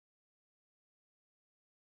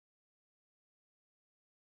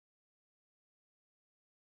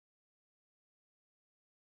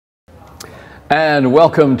And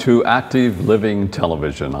welcome to Active Living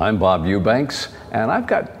Television. I'm Bob Eubanks, and I've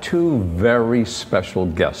got two very special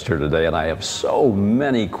guests here today, and I have so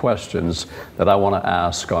many questions that I want to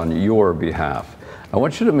ask on your behalf. I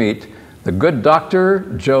want you to meet the good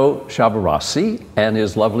Dr. Joe Sciabbarrasi and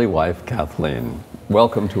his lovely wife, Kathleen.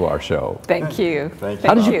 Welcome to our show. Thank you. Thank you.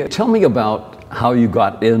 How did you tell me about how you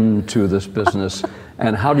got into this business?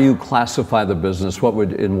 And how do you classify the business? What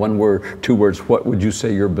would, in one word, two words, what would you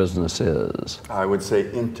say your business is? I would say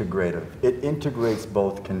integrative. It integrates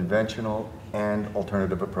both conventional and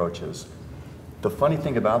alternative approaches. The funny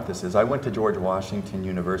thing about this is I went to George Washington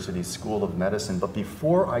University School of Medicine, but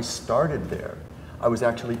before I started there, I was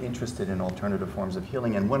actually interested in alternative forms of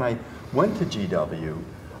healing. And when I went to GW,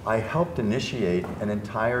 I helped initiate an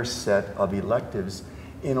entire set of electives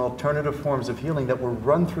in alternative forms of healing that were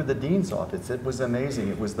run through the dean's office. It was amazing.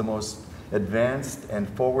 It was the most advanced and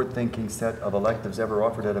forward-thinking set of electives ever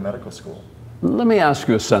offered at a medical school. Let me ask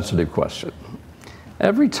you a sensitive question.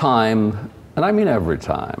 Every time, and I mean every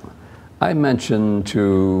time, I mention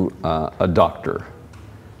to a doctor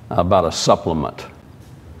about a supplement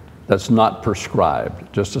that's not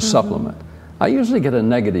prescribed, just a supplement, I usually get a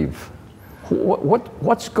negative.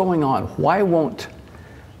 What's going on? Why won't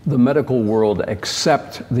the medical world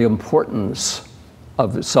accept the importance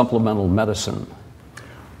of supplemental medicine?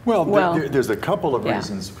 Well, there's a couple of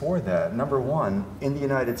reasons for that. Number one, in the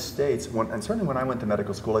United States, and certainly when I went to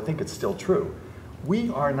medical school, I think it's still true, we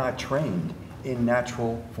are not trained in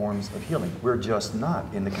natural forms of healing. We're just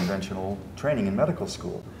not in the conventional training in medical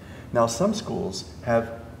school. Now, some schools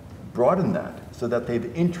have broadened that so that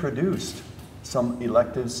they've introduced some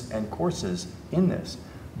electives and courses in this.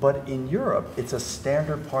 But in Europe, it's a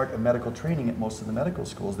standard part of medical training at most of the medical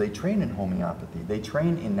schools. They train in homeopathy. They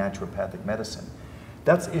train in naturopathic medicine.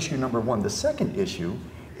 That's issue number one. The second issue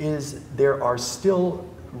is there are still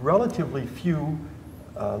relatively few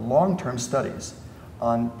long-term studies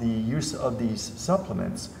on the use of these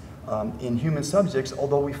supplements in human subjects,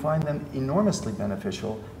 although we find them enormously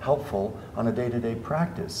beneficial, helpful on a day-to-day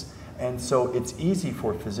practice. And so it's easy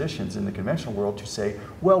for physicians in the conventional world to say,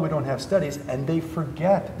 well, we don't have studies, and they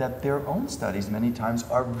forget that their own studies many times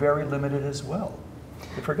are very limited as well.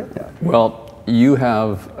 They forget that. Well, you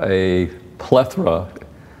have a plethora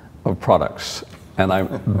of products, and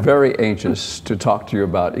I'm very anxious to talk to you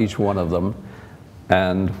about each one of them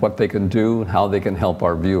and what they can do and how they can help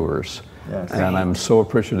our viewers. Yes. And I'm so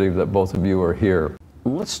appreciative that both of you are here.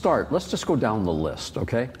 Let's start. Let's just go down the list,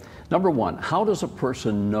 okay? Number one, how does a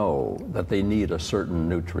person know that they need a certain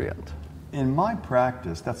nutrient? In my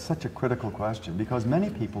practice, that's such a critical question because many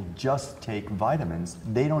people just take vitamins.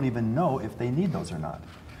 They don't even know if they need those or not.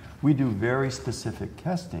 We do very specific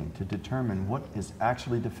testing to determine what is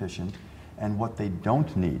actually deficient and what they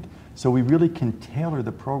don't need. So we really can tailor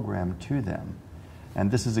the program to them. And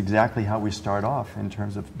this is exactly how we start off in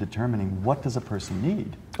terms of determining what does a person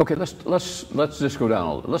need. Okay, let's just go down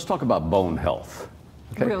a little. Let's talk about bone health.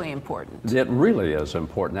 Okay. Really important. It really is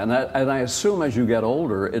important. And I assume as you get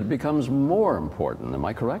older, it becomes more important. Am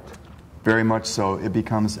I correct? Very much so. It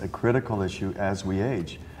becomes a critical issue as we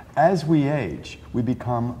age. As we age, we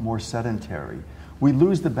become more sedentary. We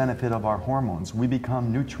lose the benefit of our hormones. We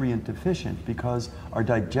become nutrient deficient because our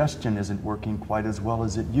digestion isn't working quite as well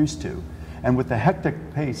as it used to. And with the hectic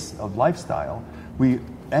pace of lifestyle, we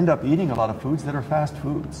end up eating a lot of foods that are fast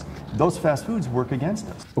foods. Those fast foods work against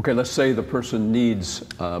us. Okay, let's say the person needs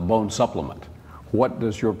a bone supplement. What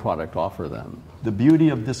does your product offer them? The beauty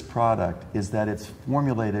of this product is that it's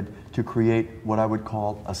formulated to create what I would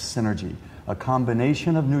call a synergy, a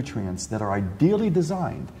combination of nutrients that are ideally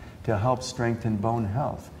designed to help strengthen bone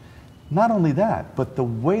health. Not only that, but the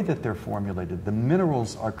way that they're formulated, the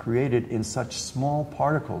minerals are created in such small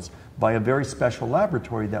particles by a very special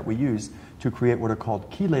laboratory that we use to create what are called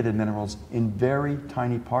chelated minerals in very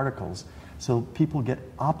tiny particles. So people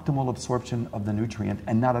get optimal absorption of the nutrient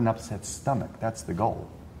and not an upset stomach. That's the goal.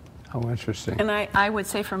 How interesting. And I would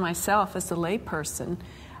say for myself as a layperson,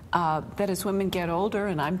 that as women get older,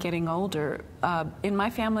 and I'm getting older, in my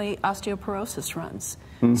family, osteoporosis runs.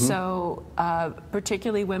 So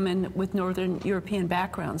particularly women with Northern European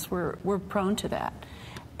backgrounds, we're prone to that.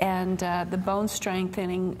 And the bone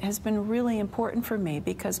strengthening has been really important for me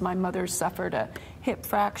because my mother suffered a hip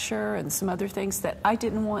fracture and some other things that I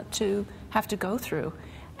didn't want to have to go through.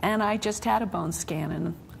 And I just had a bone scan,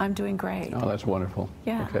 and I'm doing great. Oh, that's wonderful.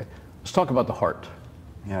 Yeah. Okay. Let's talk about the heart.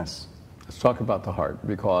 Yes. Let's talk about the heart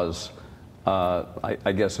because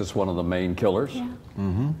I guess it's one of the main killers.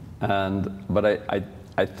 Yeah. But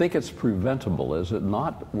I think it's preventable, is it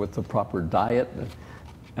not, with the proper diet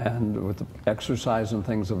and with the exercise and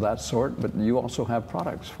things of that sort, but you also have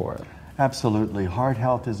products for it. Absolutely. Heart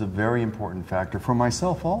health is a very important factor for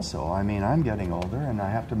myself also. I mean, I'm getting older and I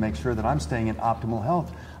have to make sure that I'm staying in optimal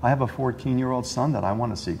health. I have a 14-year-old son that I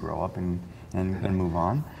want to see grow up and move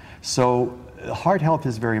on. So heart health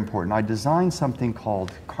is very important. I designed something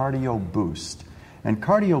called Cardio Boost. And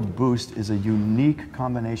Cardio Boost is a unique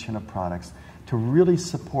combination of products to really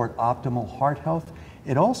support optimal heart health.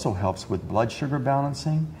 It also helps with blood sugar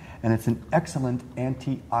balancing, and it's an excellent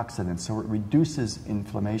antioxidant, so it reduces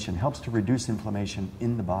inflammation, helps to reduce inflammation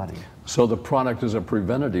in the body. So the product is a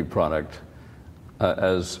preventative product,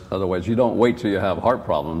 otherwise you don't wait till you have heart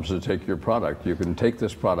problems to take your product. You can take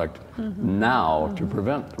this product now to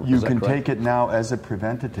prevent. You can take it now as a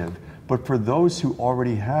preventative, but for those who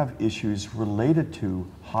already have issues related to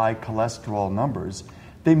high cholesterol numbers,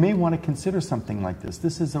 they may want to consider something like this.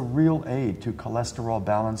 This is a real aid to cholesterol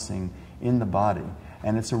balancing in the body.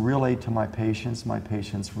 And it's a real aid to my patients. My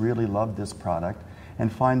patients really love this product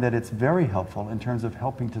and find that it's very helpful in terms of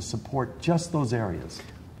helping to support just those areas.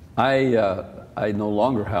 I no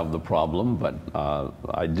longer have the problem, but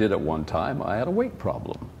I did at one time. I had a weight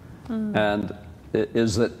problem. And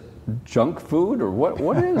is it junk food or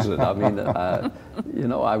what is it? I mean, you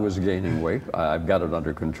know, I was gaining weight. I've got it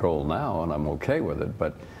under control now and I'm okay with it.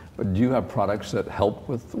 But do you have products that help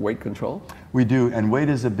with weight control? We do, and weight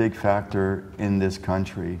is a big factor in this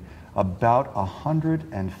country. About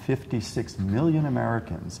 156 million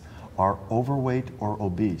Americans are overweight or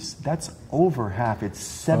obese. That's over half. It's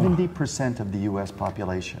 70% of the U.S.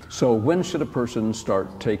 population. So when should a person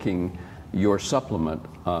start taking your supplement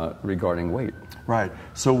regarding weight? Right.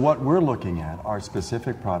 So what we're looking at are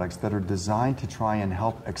specific products that are designed to try and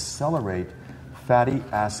help accelerate fatty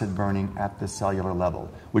acid burning at the cellular level,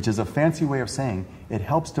 which is a fancy way of saying it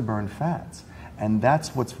helps to burn fats. And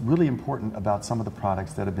that's what's really important about some of the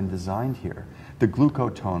products that have been designed here. The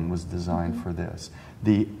glucotone was designed for this.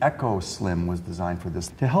 The Echo Slim was designed for this,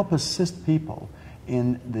 to help assist people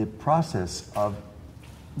in the process of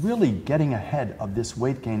really getting ahead of this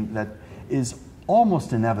weight gain that is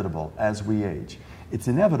almost inevitable as we age. It's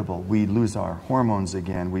inevitable. We lose our hormones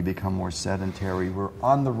again. We become more sedentary. We're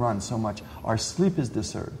on the run so much. Our sleep is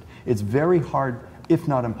disturbed. It's very hard, if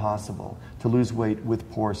not impossible, to lose weight with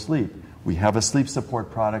poor sleep. We have a sleep support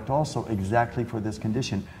product also exactly for this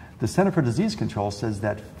condition. The Center for Disease Control says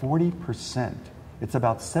that 40%, it's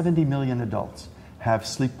about 70 million adults, have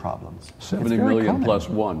sleep problems. 70 million plus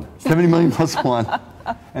one. 70 million plus one.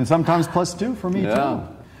 And sometimes plus two for me too.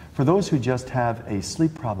 For those who just have a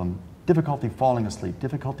sleep problem, difficulty falling asleep,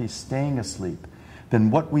 difficulty staying asleep,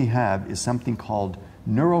 then what we have is something called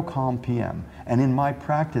NeuroCalm PM. And in my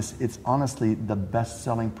practice, it's honestly the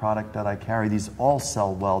best-selling product that I carry. These all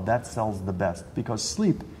sell well. That sells the best because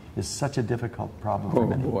sleep is such a difficult problem for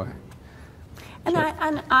many. Boy.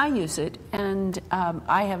 And I use it, and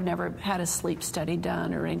I have never had a sleep study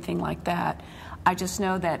done or anything like that. I just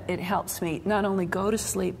know that it helps me not only go to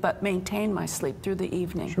sleep, but maintain my sleep through the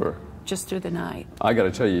evening. Sure. Just through the night. I got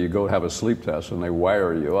to tell you, you go have a sleep test and they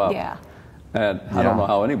wire you up. Yeah. And I don't know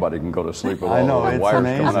how anybody can go to sleep with all the wires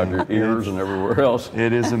coming out of your ears and everywhere else.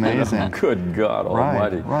 It is amazing. Good God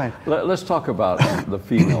Almighty. Right. Let's talk about the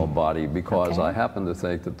female body, because I happen to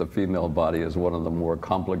think that the female body is one of the more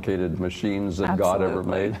complicated machines that God ever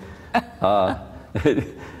made.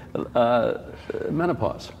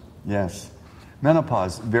 Menopause. Yes.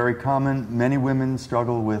 Menopause, very common. Many women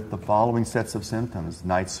struggle with the following sets of symptoms: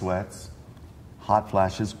 night sweats, hot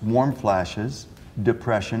flashes, warm flashes,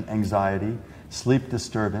 depression, anxiety, sleep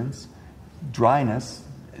disturbance, dryness.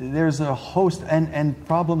 There's a host, and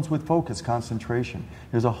problems with focus, concentration.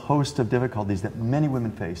 There's a host of difficulties that many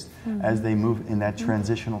women face as they move in that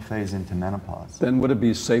transitional phase into menopause. Then would it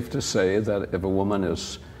be safe to say that if a woman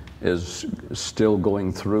is still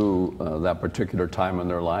going through that particular time in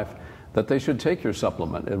their life, that they should take your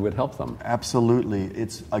supplement? It would help them. Absolutely.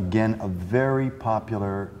 It's, again, a very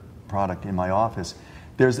popular product in my office.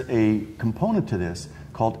 There's a component to this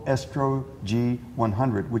called Estro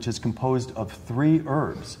G100, which is composed of 3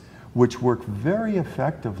 herbs, which work very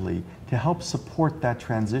effectively to help support that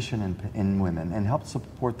transition in women and help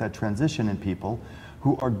support that transition in people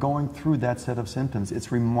who are going through that set of symptoms.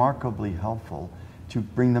 It's remarkably helpful to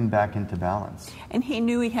bring them back into balance. And he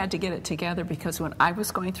knew he had to get it together, because when I was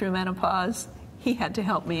going through menopause, he had to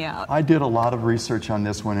help me out. I did a lot of research on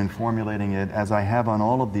this one and formulating it, as I have on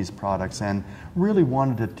all of these products, and really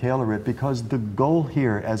wanted to tailor it, because the goal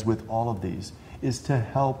here, as with all of these, is to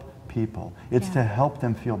help people. It's to help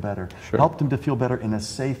them feel better, help them to feel better in a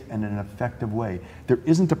safe and an effective way. There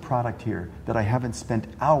isn't a product here that I haven't spent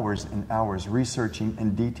hours and hours researching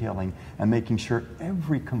and detailing and making sure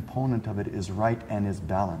every component of it is right and is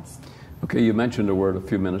balanced. Okay, you mentioned a word a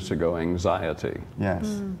few minutes ago, anxiety.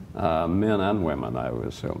 Yes. Men and women, I would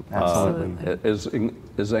assume. Absolutely.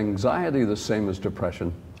 Is anxiety the same as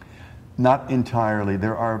depression? Not entirely.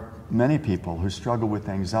 There are many people who struggle with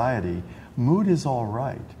anxiety. Mood is all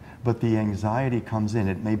right, but the anxiety comes in.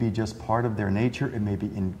 It may be just part of their nature. It may be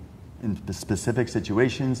in specific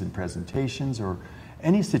situations, in presentations, or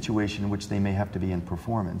any situation in which they may have to be in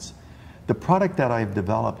performance. The product that I've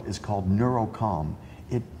developed is called NeuroCalm.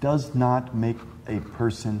 It does not make a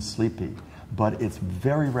person sleepy, but it's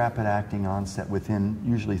very rapid acting onset within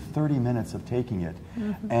usually 30 minutes of taking it.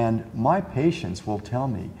 And my patients will tell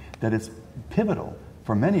me that it's pivotal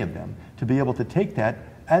for many of them to be able to take that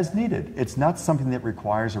as needed. It's not something that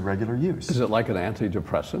requires a regular use. Is it like an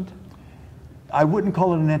antidepressant? I wouldn't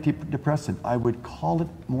call it an antidepressant. I would call it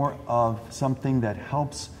more of something that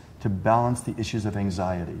helps to balance the issues of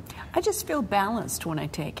anxiety. I just feel balanced when I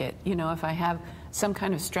take it. You know, if I have some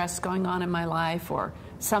kind of stress going on in my life or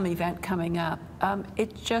some event coming up,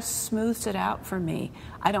 it just smooths it out for me.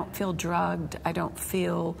 I don't feel drugged. I don't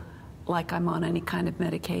feel like I'm on any kind of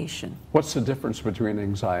medication. What's the difference between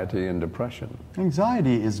anxiety and depression?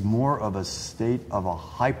 Anxiety is more of a state of a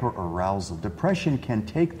hyperarousal. Depression can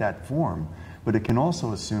take that form, but it can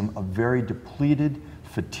also assume a very depleted,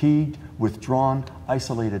 fatigued, withdrawn,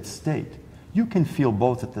 isolated state. You can feel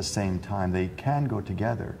both at the same time. They can go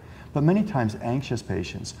together. But many times anxious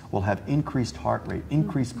patients will have increased heart rate,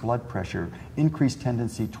 increased blood pressure, increased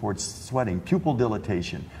tendency towards sweating, pupil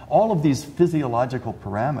dilatation, all of these physiological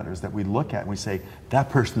parameters that we look at and we say, that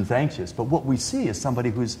person's anxious. But what we see is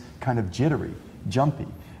somebody who's kind of jittery, jumpy.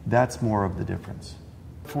 That's more of the difference.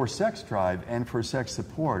 For sex drive and for sex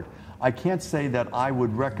support, I can't say that I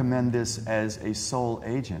would recommend this as a sole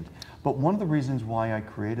agent, but one of the reasons why I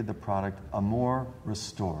created the product Amor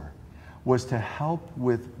Restore was to help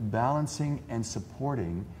with balancing and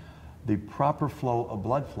supporting the proper flow of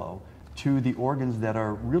blood flow to the organs that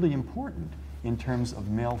are really important in terms of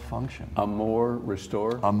male function. Amor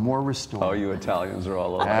Restore? Amor Restore. Oh, you Italians are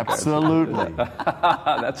all over. Absolutely.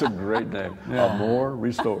 That's a great name. Yeah. Amor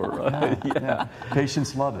Restore. Yeah.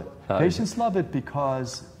 Patients love it. Patients love it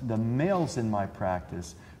because the males in my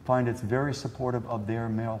practice find it's very supportive of their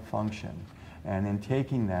male function. And in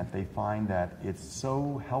taking that, they find that it's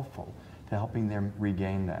so helpful to helping them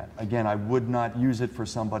regain that. Again, I would not use it for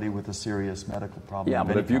somebody with a serious medical problem. Yeah,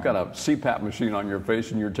 but if you've got a CPAP machine on your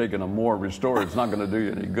face and you're taking Amor Restore, it's not going to do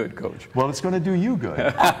you any good, Coach. Well, it's going to do you good.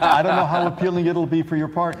 I don't know how appealing it'll be for your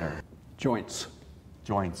partner. Joints.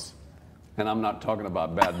 Joints. And I'm not talking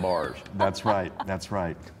about bad bars. That's right. That's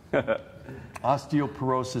right.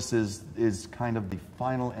 Osteoporosis is kind of the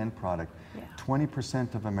final end product.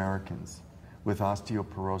 20% of Americans with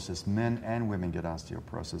osteoporosis, men and women get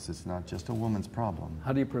osteoporosis. It's not just a woman's problem.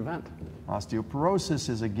 How do you prevent? Osteoporosis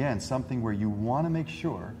is, again, something where you want to make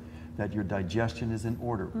sure that your digestion is in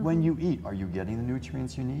order. When you eat, are you getting the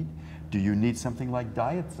nutrients you need? Do you need something like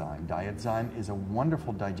dietzyme? Dietzyme is a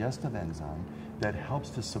wonderful digestive enzyme that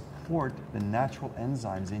helps to support the natural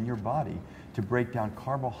enzymes in your body to break down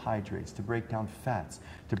carbohydrates, to break down fats,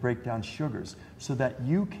 to break down sugars, so that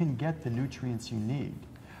you can get the nutrients you need.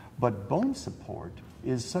 But bone support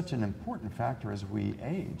is such an important factor as we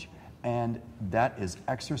age. And that is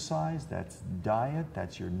exercise, that's diet,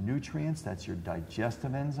 that's your nutrients, that's your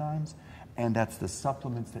digestive enzymes, and that's the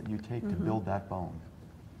supplements that you take to build that bone.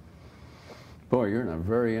 Boy, you're in a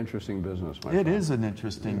very interesting business, my friend. It is an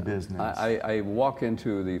interesting business. I walk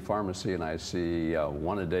into the pharmacy and I see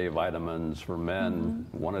one-a-day vitamins for men,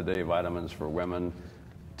 one-a-day vitamins for women.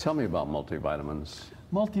 Tell me about multivitamins.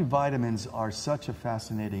 Multivitamins are such a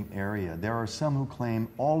fascinating area. There are some who claim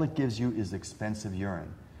all it gives you is expensive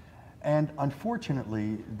urine. And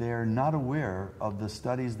unfortunately, they're not aware of the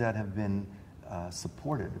studies that have been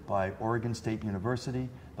supported by Oregon State University,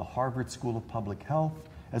 the Harvard School of Public Health,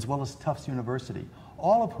 as well as Tufts University,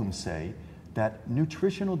 all of whom say that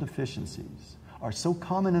nutritional deficiencies are so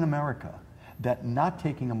common in America that not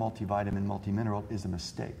taking a multivitamin, multimineral is a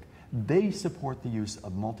mistake. They support the use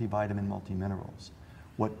of multivitamin, multiminerals.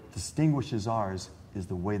 What distinguishes ours is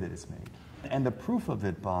the way that it's made. And the proof of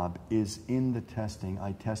it, Bob, is in the testing.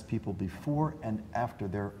 I test people before and after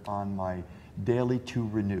they're on my Daily 2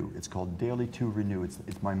 Renew. It's called Daily 2 Renew. It's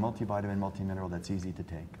my multivitamin, multimineral that's easy to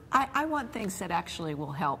take. I want things that actually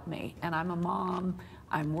will help me. And I'm a mom,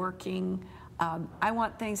 I'm working. I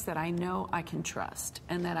want things that I know I can trust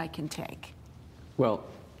and that I can take. Well,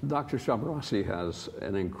 Dr. Sciabbarrasi has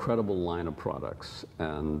an incredible line of products.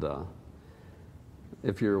 And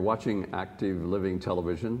if you're watching Active Living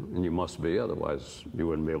Television, and you must be, otherwise you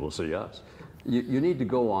wouldn't be able to see us, you need to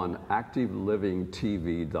go on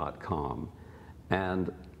activelivingtv.com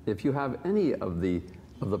and if you have any of the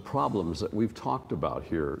problems that we've talked about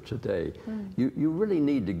here today, you really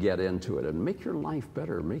need to get into it and make your life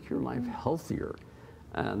better, make your life healthier.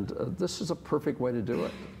 And this is a perfect way to do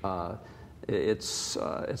it. It's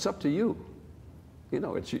up to you. You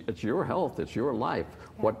know, it's your health, it's your life.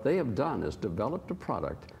 Yeah. What they have done is developed a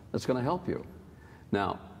product that's going to help you.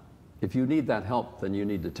 Now, if you need that help, then you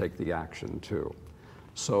need to take the action too.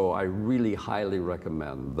 So I really highly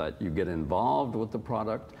recommend that you get involved with the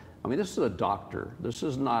product. I mean, this is a doctor. This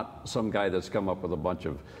is not some guy that's come up with a bunch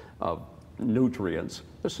of nutrients.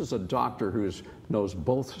 This is a doctor who knows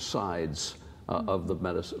both sides of the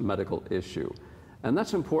medical issue. And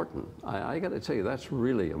that's important. I got to tell you, that's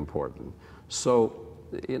really important. So,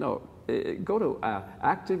 you know, go to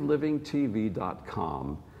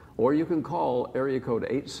activelivingtv.com, or you can call area code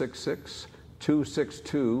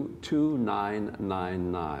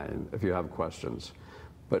 866-262-2999 if you have questions.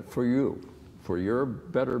 But for you, for your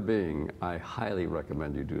better being, I highly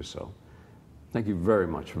recommend you do so. Thank you very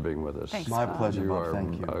much for being with us. Thanks, my pleasure, Bob.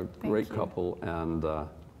 Thank you. A great couple, and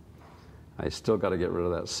I still got to get rid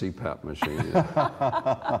of that CPAP machine.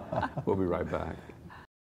 We'll be right back.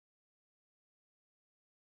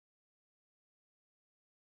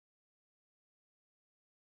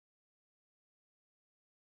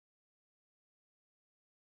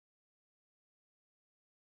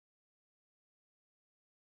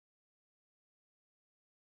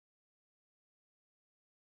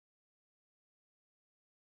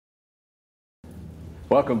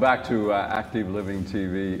 Welcome back to Active Living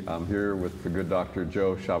TV. I'm here with the good Dr.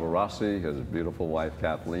 Joe Sciabbarrasi, his beautiful wife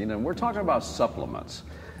Kathleen, and we're talking about supplements.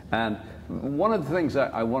 And one of the things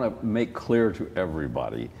that I want to make clear to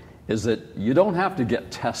everybody is that you don't have to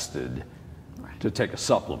get tested to take a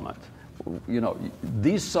supplement. You know,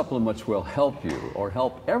 these supplements will help you or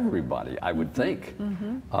help everybody, I would think.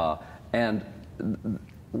 And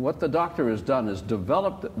what the doctor has done is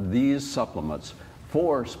developed these supplements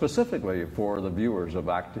specifically for the viewers of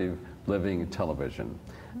Active Living Television.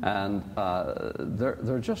 And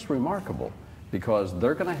they're just remarkable because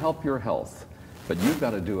they're going to help your health, but you've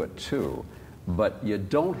got to do it too. But you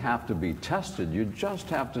don't have to be tested. You just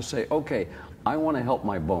have to say, okay, I want to help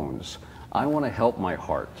my bones. I want to help my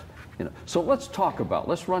heart. You know, so let's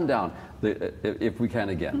run down, if we can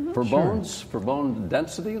again. For bones, for bone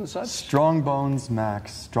density and such? Strong Bones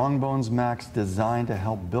Max, designed to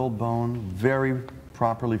help build bone, very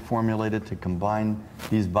properly formulated to combine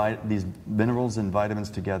these minerals and vitamins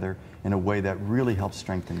together in a way that really helps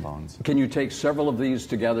strengthen bones. Can you take several of these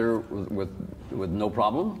together with no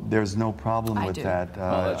problem? There's no problem with that.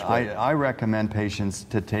 That's great. I recommend patients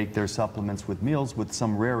to take their supplements with meals, with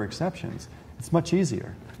some rare exceptions. It's much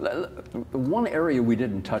easier. One area we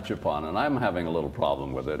didn't touch upon, and I'm having a little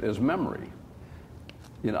problem with it, is memory.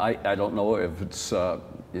 You know, I don't know if it's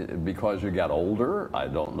because you got older. I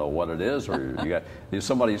don't know what it is, or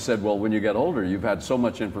somebody said, well, when you get older, you've had so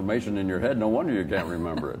much information in your head, no wonder you can't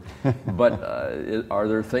remember it. But are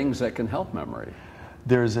there things that can help memory?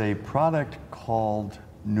 There's a product called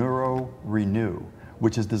NeuroRenew,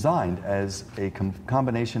 which is designed as a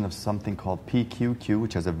combination of something called PQQ,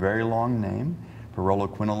 which has a very long name,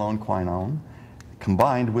 pyrroloquinone quinone,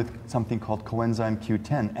 combined with something called coenzyme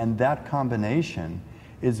Q10. And that combination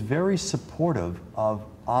is very supportive of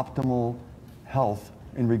optimal health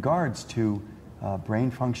in regards to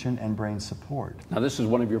brain function and brain support. Now, this is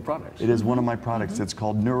one of your products. It is one of my products. It's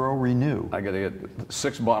called NeuroRenew. I got to get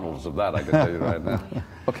 6 bottles of that, I can tell you right now.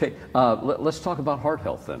 Okay, let's talk about heart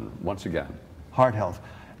health then, once again. Heart health.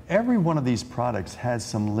 Every one of these products has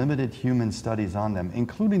some limited human studies on them,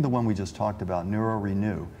 including the one we just talked about,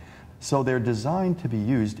 NeuroRenew. So they're designed to be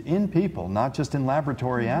used in people, not just in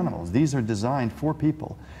laboratory animals. These are designed for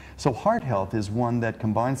people. So heart health is one that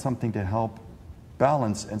combines something to help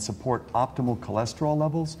balance and support optimal cholesterol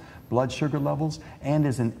levels, blood sugar levels, and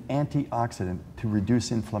is an antioxidant to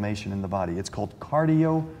reduce inflammation in the body. It's called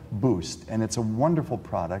Cardio Boost, and it's a wonderful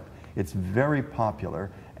product. It's very popular,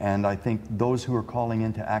 and I think those who are calling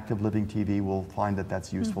into Active Living TV will find that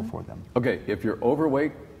that's useful for them. Okay, if you're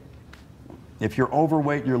overweight,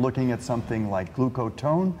 you're looking at something like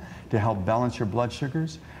glucotone to help balance your blood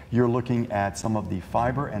sugars. You're looking at some of the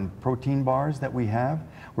fiber and protein bars that we have.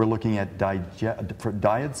 We're looking at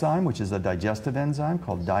dietzyme, which is a digestive enzyme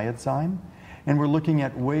called dietzyme. And we're looking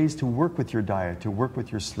at ways to work with your diet, to work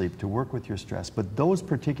with your sleep, to work with your stress. But those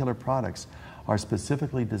particular products are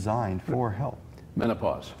specifically designed for health.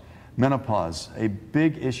 Menopause. Menopause, a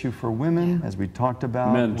big issue for women, as we talked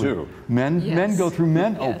about. Men too. Men go through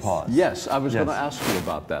menopause. Yes, I was going to ask you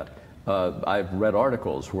about that. I've read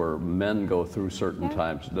articles where men go through certain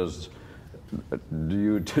times. Do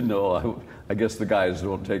you know? I guess the guys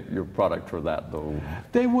don't take your product for that, though.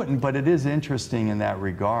 They wouldn't, but it is interesting in that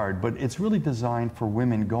regard. But it's really designed for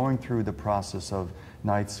women going through the process of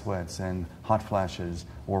night sweats and hot flashes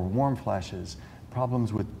or warm flashes,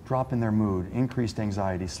 problems with drop in their mood, increased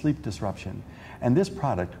anxiety, sleep disruption. And this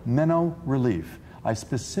product, Meno Relief, I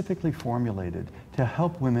specifically formulated to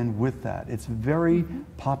help women with that. It's very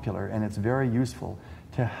popular and it's very useful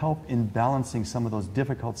to help in balancing some of those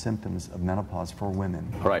difficult symptoms of menopause for women.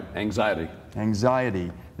 Right, anxiety.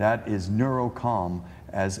 Anxiety, that is NeuroCalm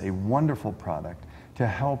as a wonderful product to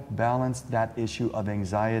help balance that issue of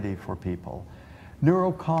anxiety for people.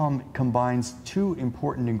 NeuroCalm combines two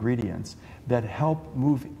important ingredients that help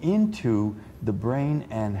move into the brain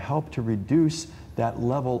and help to reduce that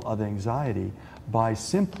level of anxiety by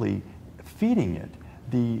simply feeding it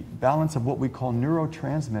the balance of what we call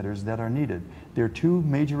neurotransmitters that are needed. There are two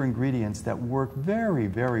major ingredients that work very,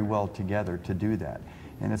 very well together to do that.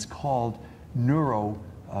 And it's called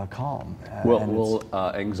NeuroCalm. Will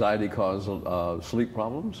anxiety cause sleep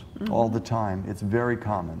problems? All the time. It's very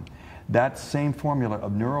common. That same formula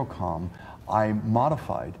of NeuroCalm I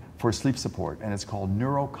modified for sleep support, and it's called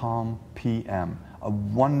NeuroCalm PM, a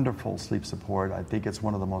wonderful sleep support. I think it's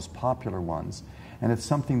one of the most popular ones. And it's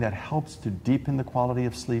something that helps to deepen the quality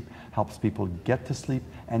of sleep, helps people get to sleep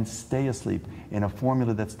and stay asleep in a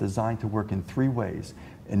formula that's designed to work in three ways.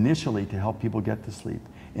 Initially, to help people get to sleep.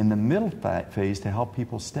 In the middle phase, to help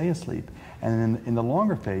people stay asleep. And in the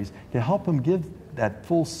longer phase, to help them give that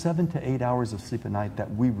full 7 to 8 hours of sleep a night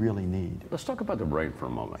that we really need. Let's talk about the brain for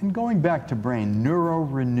a moment. And going back to brain,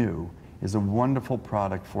 NeuroRenew is a wonderful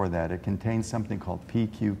product for that. It contains something called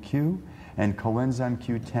PQQ and coenzyme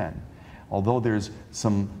Q10. Although there's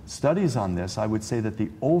some studies on this, I would say that the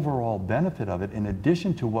overall benefit of it, in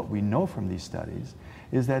addition to what we know from these studies,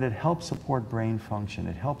 is that it helps support brain function.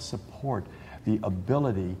 It helps support the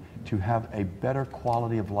ability to have a better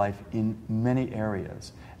quality of life in many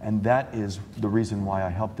areas. And that is the reason why I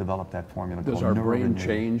helped develop that formula. Does our brain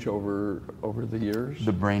change over the years?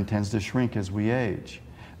 The brain tends to shrink as we age.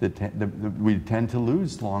 We tend to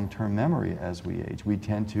lose long-term memory as we age. We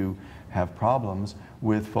tend to have problems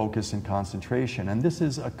with focus and concentration. And this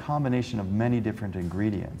is a combination of many different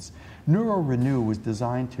ingredients. NeuroRenew was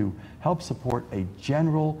designed to help support a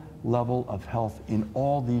general level of health in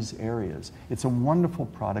all these areas. It's a wonderful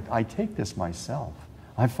product. I take this myself.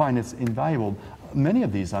 I find it's invaluable. Many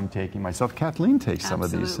of these I'm taking myself. Kathleen takes some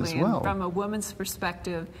of these as well. And from a woman's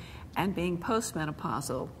perspective, and being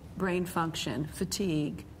postmenopausal, brain function,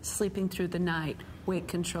 fatigue, sleeping through the night, weight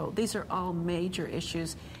control, these are all major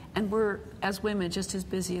issues. And we're, as women, just as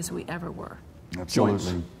busy as we ever were.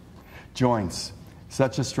 Absolutely. Joints.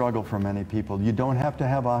 Such a struggle for many people. You don't have to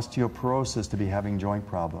have osteoporosis to be having joint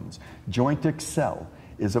problems. Joint Excel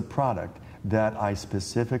is a product that I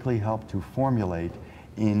specifically help to formulate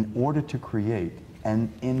in order to create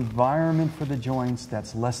an environment for the joints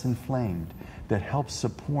that's less inflamed, that helps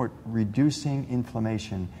support reducing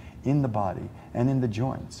inflammation in the body and in the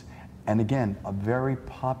joints. And again, a very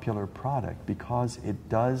popular product because it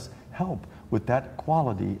does help with that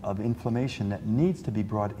quality of inflammation that needs to be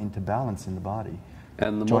brought into balance in the body.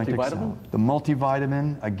 And the multivitamin? The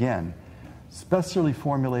multivitamin, again, specially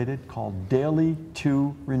formulated, called Daily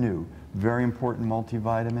 2 Renew. Very important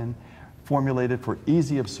multivitamin, formulated for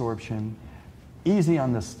easy absorption, easy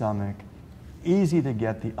on the stomach, easy to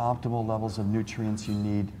get the optimal levels of nutrients you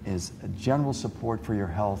need, is a general support for your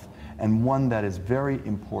health, and one that is very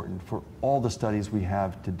important for all the studies we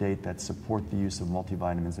have to date that support the use of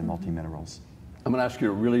multivitamins and multiminerals. I'm going to ask you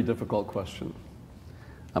a really difficult question.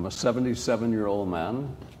 I'm a 77-year-old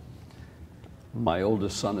man. My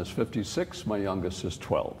oldest son is 56, my youngest is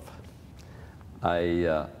 12.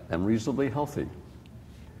 I am reasonably healthy.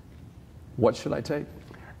 What should I take?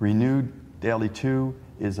 Renewed Daily 2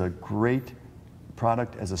 is a great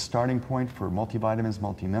product as a starting point for multivitamins,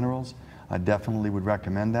 multiminerals. I definitely would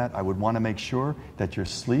recommend that. I would want to make sure that your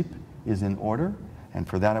sleep is in order, and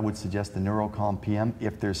for that I would suggest the NeuroCalm PM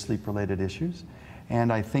if there's sleep-related issues.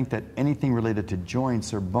 And I think that anything related to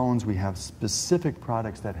joints or bones, we have specific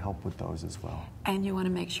products that help with those as well. And you want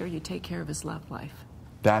to make sure you take care of his love life.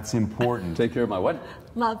 That's important. Take care of my what?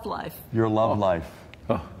 Love life. Your love life.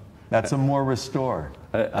 Oh. That's a more restore.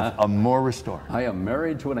 A more restore. I am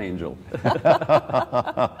married to an angel.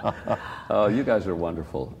 Oh, you guys are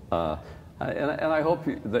wonderful. And I hope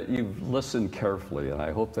that you've listened carefully, and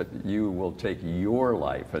I hope that you will take your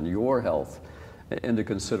life and your health into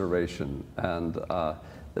consideration. And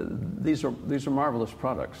these are marvelous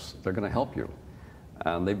products. They're going to help you.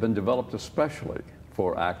 And they've been developed especially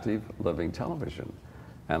for active living television.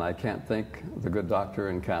 And I can't thank the good doctor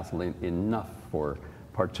and Kathleen enough for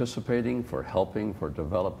participating, for helping, for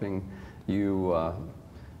developing.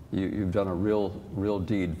 You've done a real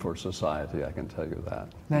deed for society, I can tell you that.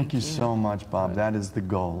 Thank you so much, Bob. That is the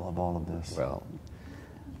goal of all of this. Well,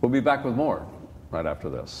 we'll be back with more right after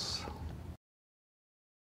this.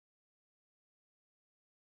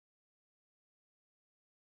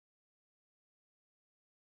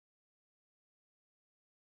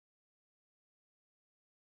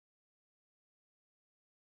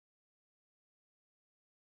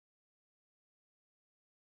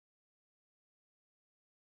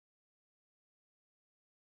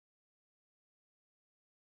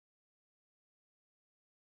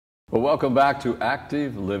 Well, welcome back to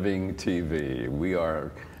Active Living TV. We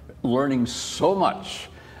are learning so much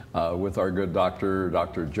with our good doctor,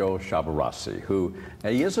 Dr. Joe Sciabbarrasi, who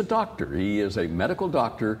he is a doctor. He is a medical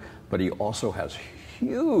doctor, but he also has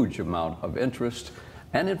huge amount of interest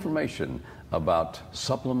and information about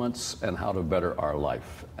supplements and how to better our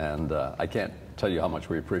life. And I can't tell you how much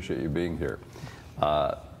we appreciate you being here.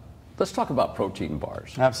 Let's talk about protein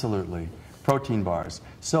bars. Absolutely. Protein bars.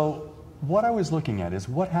 So what I was looking at is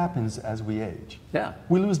what happens as we age. Yeah.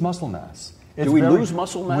 We lose muscle mass. Do we lose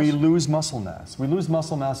muscle mass? We lose muscle mass. We lose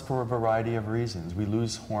muscle mass for a variety of reasons. We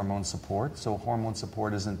lose hormone support, so hormone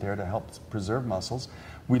support isn't there to help preserve muscles.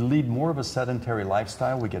 We lead more of a sedentary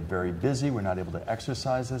lifestyle. We get very busy. We're not able to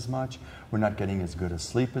exercise as much. We're not getting as good a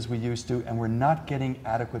sleep as we used to, and we're not getting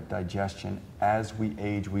adequate digestion. As we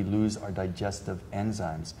age, we lose our digestive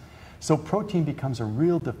enzymes. So protein becomes a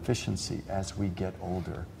real deficiency as we get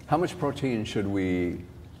older. How much protein should we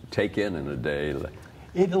take in a day?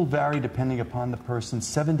 It'll vary depending upon the person.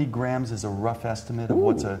 70 grams is a rough estimate of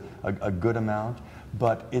what's a good amount,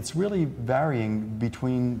 but it's really varying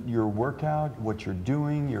between your workout, what you're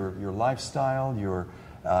doing, your lifestyle, your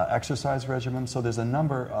exercise regimen. So there's a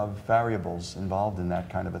number of variables involved in that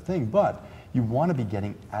kind of a thing, but you want to be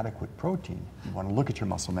getting adequate protein. You want to look at your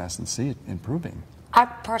muscle mass and see it improving. I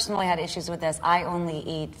personally had issues with this. I only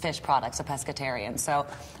eat fish products, a pescatarian. So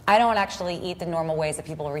I don't actually eat the normal ways that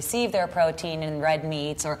people receive their protein in red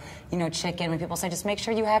meats or, chicken. When people say, just make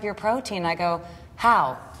sure you have your protein, I go,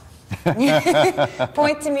 how?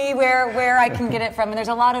 Point to me where I can get it from. And there's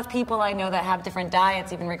a lot of people I know that have different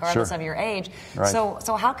diets, even regardless of your age. Right.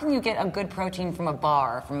 So how can you get a good protein from a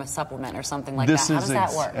bar, from a supplement or something like that? How does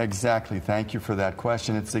that work? Exactly. Thank you for that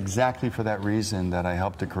question. It's exactly for that reason that I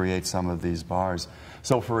helped to create some of these bars.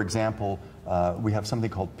 So for example, we have something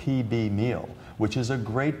called PB Meal, which is a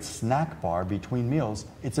great snack bar between meals.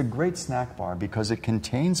 It's a great snack bar because it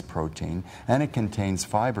contains protein and it contains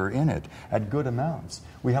fiber in it at good amounts.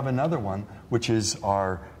 We have another one, which is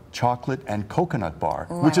our chocolate and coconut bar,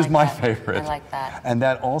 which is my favorite. I like that. And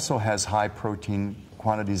that also has high protein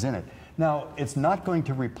quantities in it. Now, it's not going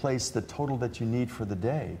to replace the total that you need for the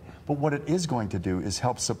day, but what it is going to do is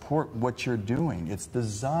help support what you're doing. It's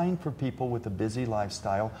designed for people with a busy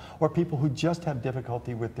lifestyle or people who just have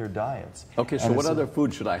difficulty with their diets. Okay, so what other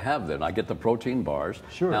food should I have then? I get the protein bars.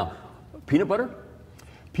 Sure. Now, peanut butter?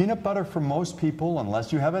 Peanut butter for most people,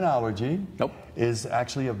 unless you have an allergy, Nope. is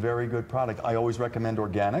actually a very good product. I always recommend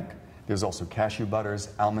organic. There's also cashew butters,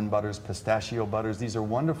 almond butters, pistachio butters. These are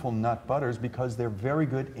wonderful nut butters because they're very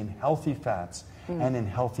good in healthy fats and in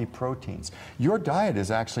healthy proteins. Your diet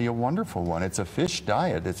is actually a wonderful one. It's a fish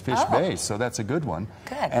diet. It's fish-based, so that's a good one.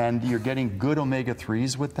 Good. And you're getting good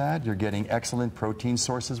omega-3s with that. You're getting excellent protein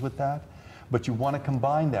sources with that. But you want to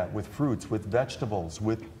combine that with fruits, with vegetables,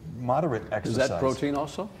 with moderate exercise. Is that protein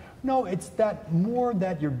also? No, it's that more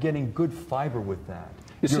that you're getting good fiber with that.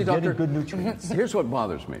 You're getting good nutrients. Here's what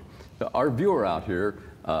bothers me. Our viewer out here,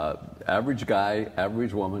 average guy,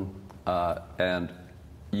 average woman, and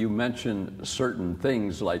you mention certain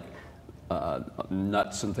things like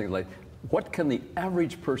nuts and things like, what can the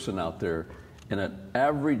average person out there in an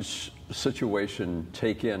average situation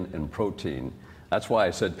take in protein? That's why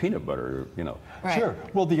I said peanut butter, Right. Sure.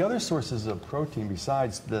 Well, the other sources of protein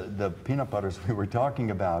besides the peanut butters we were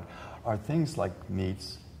talking about are things like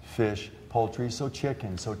meats, fish, poultry, so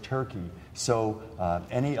chicken, so turkey, so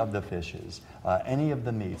any of the fishes, any of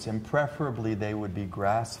the meats, and preferably they would be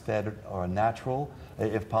grass-fed or natural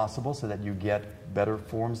if possible so that you get better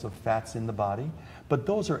forms of fats in the body. But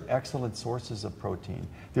those are excellent sources of protein.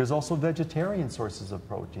 There's also vegetarian sources of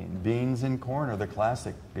protein. Beans and corn are the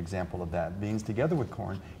classic example of that. Beans together with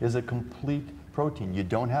corn is a complete protein. You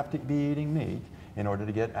don't have to be eating meat in order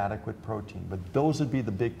to get adequate protein. But those would be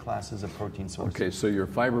the big classes of protein sources. Okay, so your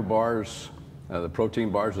fiber bars, the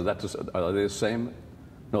protein bars, are they the same?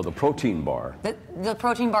 No, the protein bar. The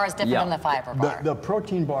protein bar is different than the fiber bar. The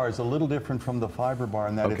protein bar is a little different from the fiber bar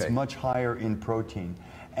in that it's much higher in protein.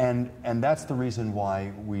 And that's the reason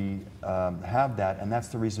why we have that, and that's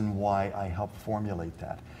the reason why I help formulate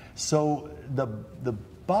that. So the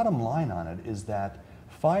bottom line on it is that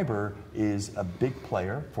fiber is a big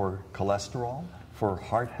player for cholesterol, for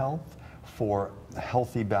heart health, for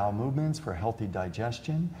healthy bowel movements, for healthy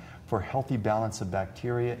digestion, for healthy balance of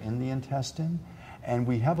bacteria in the intestine. And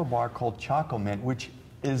we have a bar called Choco Mint, which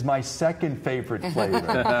is my second favorite flavor.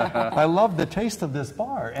 I love the taste of this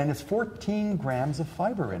bar, and it's 14 grams of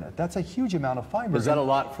fiber in it. That's a huge amount of fiber. Is that a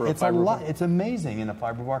lot for a fiber bar? It's amazing in a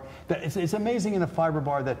fiber bar. It's amazing in a fiber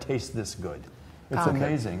bar that tastes this good. It's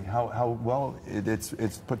amazing how well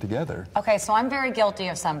it's put together. Okay, so I'm very guilty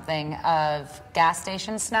of something, of gas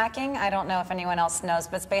station snacking. I don't know if anyone else knows,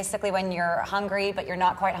 but it's basically when you're hungry, but you're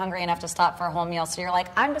not quite hungry enough to stop for a whole meal. So you're like,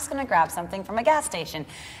 I'm just going to grab something from a gas station.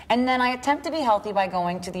 And then I attempt to be healthy by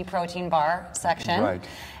going to the protein bar section. Right.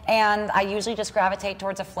 And I usually just gravitate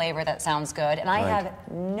towards a flavor that sounds good. And I have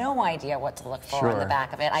no idea what to look for in the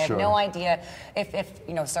back of it. I have no idea if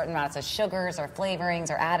you know, certain amounts of sugars or flavorings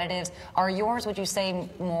or additives. Are yours, would you say,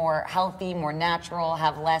 more healthy, more natural,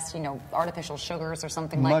 have less, you know, artificial sugars or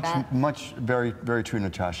something like that? Very, very true,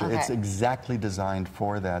 Natasha. Okay. It's exactly designed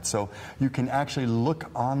for that. So you can actually look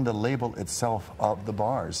on the label itself of the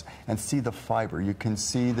bars and see the fiber. You can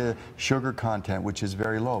see the sugar content, which is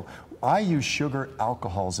very low. I use sugar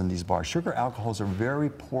alcohols in these bars. Sugar alcohols are very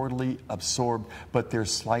poorly absorbed, but they're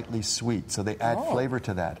slightly sweet, so they add flavor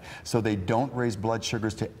to that. So they don't raise blood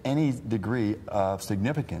sugars to any degree of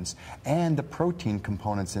significance, and the protein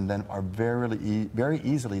components in them are very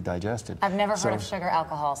easily digested. I've never heard of sugar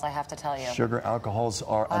alcohols, I have to tell you. Sugar alcohols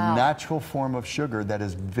are a natural form of sugar that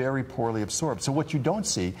is very poorly absorbed. So what you don't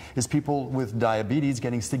see is people with diabetes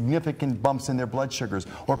getting significant bumps in their blood sugars,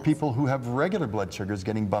 or people who have regular blood sugars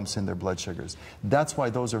getting bumps in their blood sugars. That's why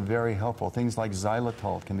those are very helpful. Things like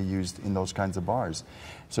xylitol can be used in those kinds of bars.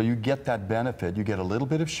 So you get that benefit. You get a little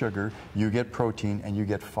bit of sugar, you get protein, and you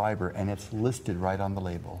get fiber, and it's listed right on the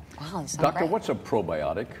label. Wow, Doctor, what's a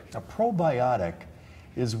probiotic? A probiotic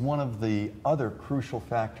is one of the other crucial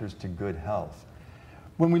factors to good health.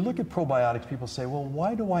 When we look at probiotics, people say, well,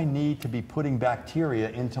 why do I need to be putting bacteria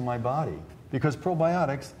into my body? Because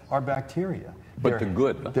probiotics are bacteria. But they're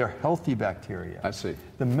good. Huh? They're healthy bacteria. I see.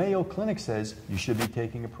 The Mayo Clinic says you should be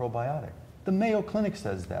taking a probiotic. The Mayo Clinic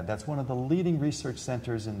says that. That's one of the leading research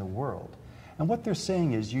centers in the world. And what they're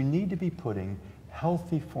saying is you need to be putting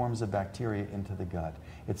healthy forms of bacteria into the gut.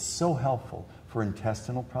 It's so helpful for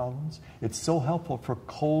intestinal problems. It's so helpful for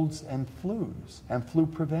colds and flus and flu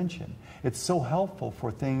prevention. It's so helpful for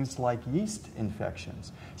things like yeast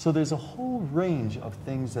infections. So there's a whole range of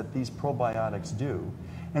things that these probiotics do.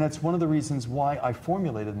 And it's one of the reasons why I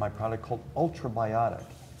formulated my product called Ultrabiotic.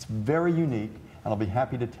 It's very unique, and I'll be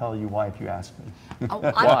happy to tell you why if you ask me.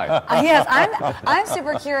 Why? Yes, I'm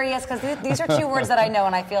super curious because these are two words that I know,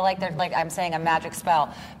 and I feel like they're like I'm saying a magic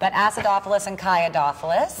spell. But acidophilus and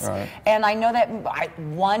chiadophilus, right. And I know that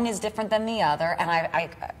one is different than the other, and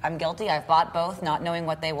I'm guilty. I've bought both, not knowing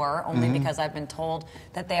what they were, only because I've been told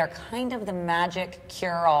that they are kind of the magic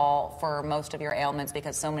cure-all for most of your ailments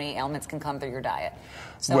because so many ailments can come through your diet.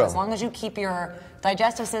 So as long as you keep your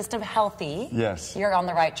digestive system healthy, yes, you're on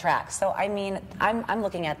the right track. So I mean, I'm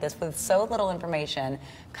looking at this with so little information.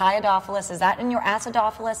 Chiadophilus, is that in your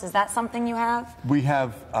acidophilus? Is that something you have? We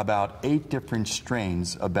have about 8 different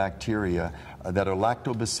strains of bacteria that are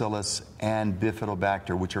lactobacillus and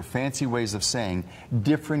bifidobacter, which are fancy ways of saying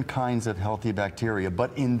different kinds of healthy bacteria.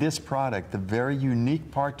 But in this product, the very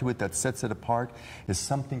unique part to it that sets it apart is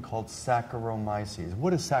something called Saccharomyces.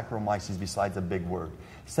 What is Saccharomyces besides a big word?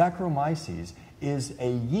 Saccharomyces is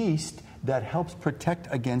a yeast that helps protect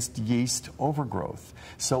against yeast overgrowth.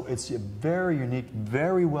 So it's very unique,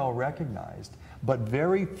 very well recognized, but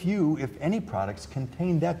very few, if any, products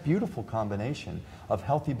contain that beautiful combination of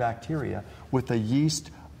healthy bacteria with a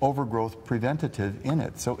yeast overgrowth preventative in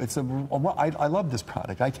it. So it's I love this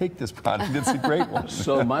product. I take this product. It's a great one.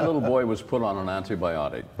 So my little boy was put on an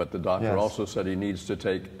antibiotic, but the doctor Yes. also said he needs to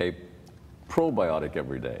take a probiotic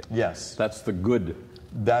every day. Yes. That's the good.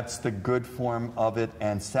 That's the good form of it,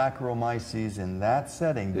 and Saccharomyces in that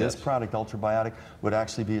setting, this product, Ultrabiotic, would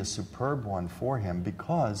actually be a superb one for him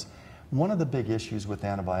because one of the big issues with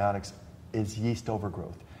antibiotics is yeast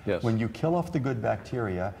overgrowth. Yes. When you kill off the good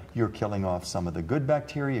bacteria, you're killing off some of the good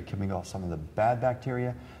bacteria, you're killing off some of the bad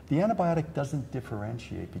bacteria. The antibiotic doesn't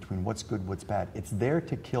differentiate between what's good, what's bad. It's there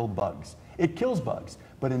to kill bugs. It kills bugs,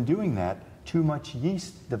 but in doing that, too much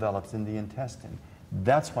yeast develops in the intestine.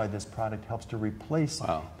 That's why this product helps to replace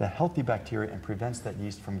the healthy bacteria and prevents that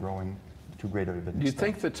yeast from growing to greater extent. Do you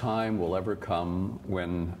think the time will ever come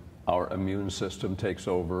when our immune system takes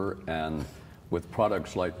over and with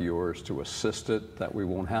products like yours to assist it, that we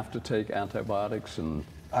won't have to take antibiotics? And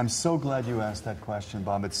I'm so glad you asked that question,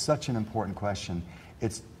 Bob. It's such an important question.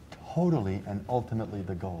 It's totally and ultimately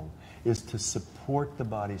the goal is to support the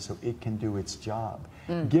body so it can do its job.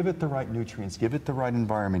 Give it the right nutrients, give it the right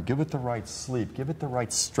environment, give it the right sleep, give it the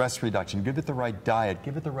right stress reduction, give it the right diet,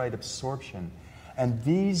 give it the right absorption. And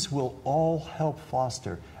these will all help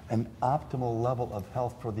foster an optimal level of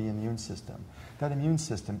health for the immune system. That immune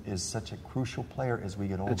system is such a crucial player as we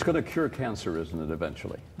get older. it's going to cure cancer, isn't it,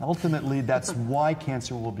 eventually? Ultimately, that's why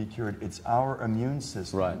cancer will be cured. It's our immune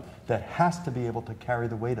system that has to be able to carry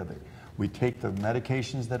the weight of it. We take the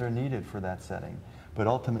medications that are needed for that setting, but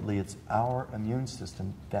ultimately it's our immune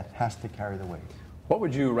system that has to carry the weight. What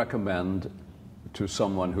would you recommend to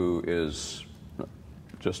someone who is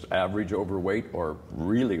just average overweight or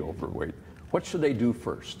really overweight? What should they do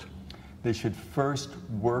first? They should first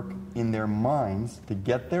work in their minds to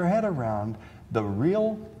get their head around the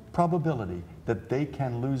real probability that they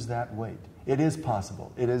can lose that weight. It is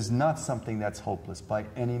possible. It is not something that's hopeless by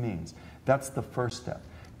any means. That's the first step.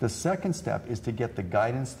 The second step is to get the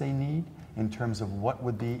guidance they need in terms of what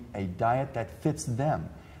would be a diet that fits them.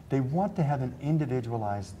 They want to have an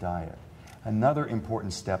individualized diet. Another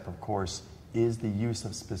important step, of course, is the use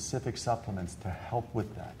of specific supplements to help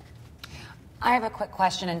with that. I have a quick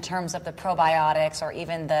question in terms of the probiotics or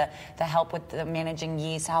even the help with the managing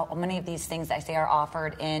yeast. How many of these things I say are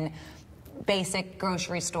offered in basic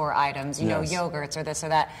grocery store items, you know, yogurts or this or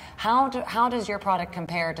that. How does your product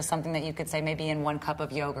compare to something that you could say maybe in 1 cup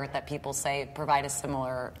of yogurt that people say provide a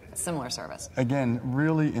similar service? Again,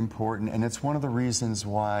 really important, and it's one of the reasons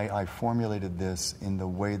why I formulated this in the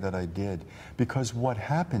way that I did. Because what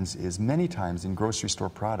happens is many times in grocery store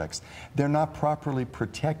products, they're not properly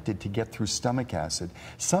protected to get through stomach acid.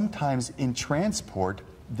 Sometimes in transport,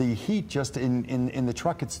 the heat just in the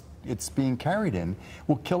truck it's being carried in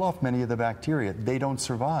will kill off many of the bacteria. They don't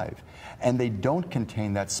survive. And they don't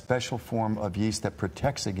contain that special form of yeast that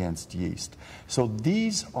protects against yeast. So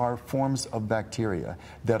these are forms of bacteria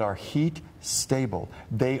that are heat stable.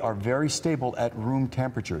 They are very stable at room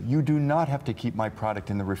temperature. You do not have to keep my product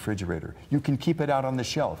in the refrigerator. You can keep it out on the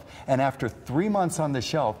shelf. And after 3 months on the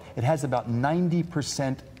shelf, it has about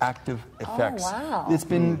 90% active effects. Oh, wow. It's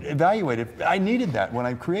been evaluated. I needed that when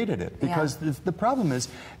I created it because the problem is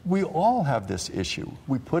we all have this issue.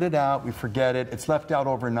 We put it out, we forget it, it's left out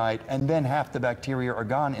overnight, and then half the bacteria are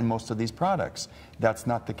gone in most of these products. That's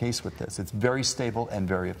not the case with this. It's very stable and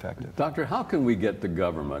very effective. Doctor, how can we get the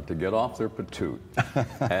government to get off their patoot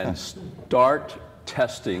and start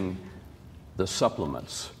testing the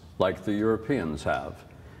supplements like the Europeans have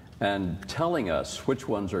and telling us which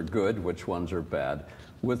ones are good, which ones are bad,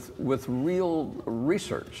 with real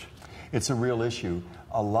research? It's a real issue.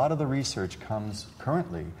 A lot of the research comes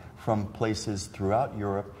currently from places throughout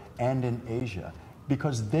Europe and in Asia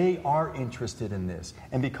because they are interested in this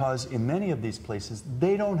and because in many of these places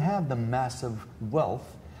they don't have the massive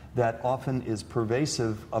wealth that often is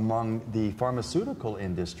pervasive among the pharmaceutical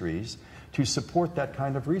industries to support that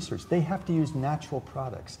kind of research. They have to use natural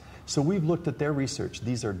products. So we've looked at their research.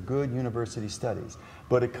 These are good university studies.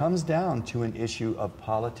 But it comes down to an issue of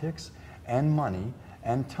politics and money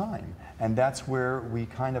and time. And that's where we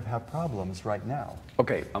kind of have problems right now.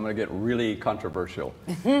 Okay, I'm going to get really controversial.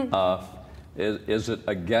 Is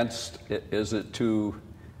it to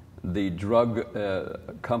the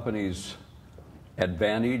drug companies'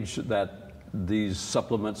 advantage that these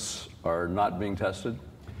supplements are not being tested?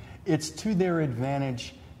 It's to their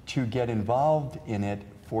advantage to get involved in it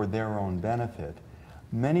for their own benefit.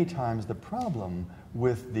 Many times the problem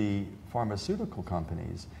with the pharmaceutical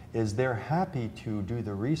companies is they're happy to do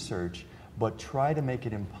the research but try to make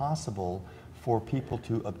it impossible for people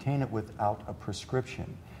to obtain it without a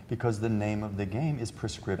prescription because the name of the game is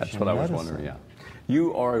prescription medicine. That's what I was wondering, yeah.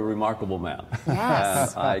 You are a remarkable man.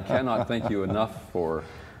 Yes. And I cannot thank you enough for,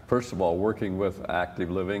 first of all, working with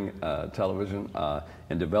Active Living Television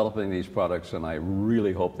in developing these products, and I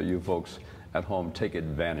really hope that you folks at home take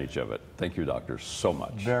advantage of it. Thank you, doctor, so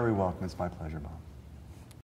much. Very welcome. It's my pleasure, Bob.